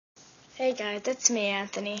Hey guys, it's me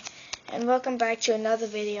Anthony, and welcome back to another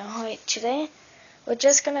video. Alright, today we're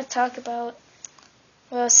just gonna talk about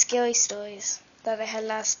scary stories that I had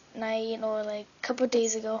last night or like a couple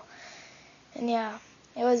days ago. And yeah,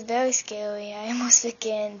 it was very scary. I almost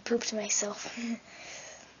freaking pooped myself.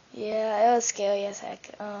 Yeah, it was scary as heck.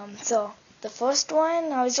 So the first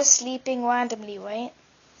one, I was just sleeping randomly, right?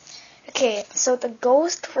 Okay, so the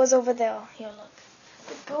ghost was over there. Here, look.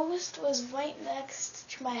 The ghost was right next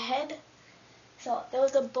to my head. So there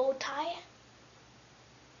was a bow tie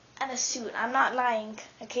and a suit. I'm not lying.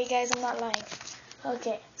 Okay, guys, I'm not lying.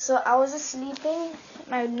 Okay, so I was just sleeping in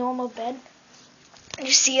my normal bed.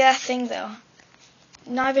 You see that thing though?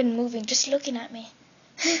 Not even moving, just looking at me.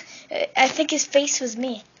 I think his face was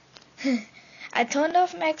me. I turned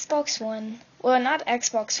off my Xbox One. Well, not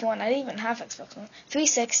Xbox One. I didn't even have Xbox One.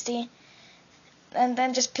 360. And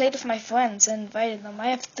then just played with my friends and invited them. I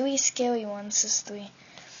have 3 scary ones. Just 3.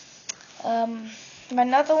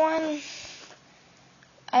 Another one,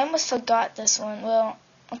 I almost forgot this one. Well,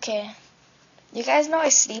 okay. You guys know I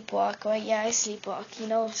sleepwalk, right? Yeah, I sleepwalk. You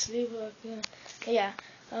know, sleepwalk. Yeah.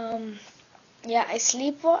 Yeah, I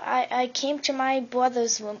sleepwalk. I came to my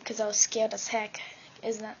brother's room because I was scared as heck.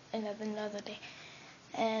 Isn't that another day?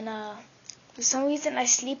 And for some reason, I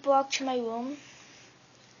sleepwalked to my room.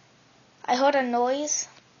 I heard a noise.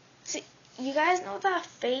 See, you guys know that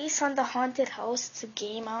face on the haunted house? It's a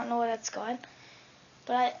game. I don't know what that's called.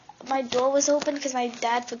 But my door was open because my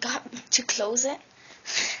dad forgot to close it.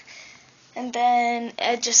 And then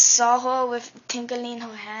I just saw her with tingling in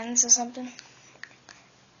her hands or something.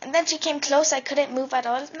 And then she came close. I couldn't move at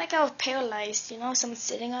all. It's like I was paralyzed, you know, someone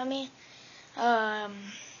sitting on me.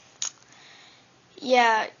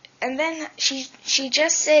 Yeah. And then she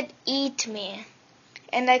just said, "Eat me,"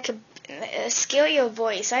 and I could scare your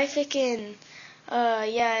voice. I freaking,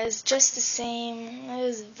 yeah, it's just the same. It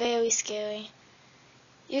was very scary.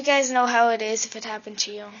 You guys know how it is if it happened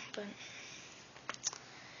to you, but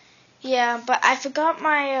yeah, but I forgot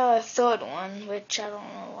my third one, which I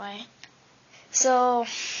don't know why. So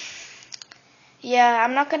yeah,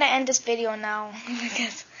 I'm not gonna end this video now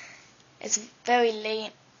because it's very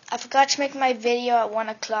late. I forgot to make my video at 1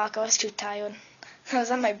 o'clock. I was too tired. I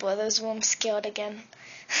was in my brother's room, scared again.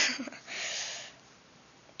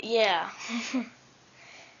 Yeah.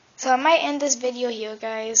 So I might end this video here,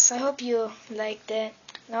 guys. I hope you liked it.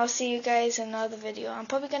 And I'll see you guys in another video. I'm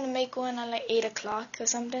probably going to make one at like 8 o'clock or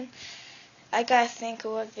something. I gotta think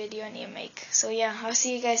of what video I need to make. So yeah, I'll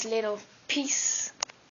see you guys later. Peace.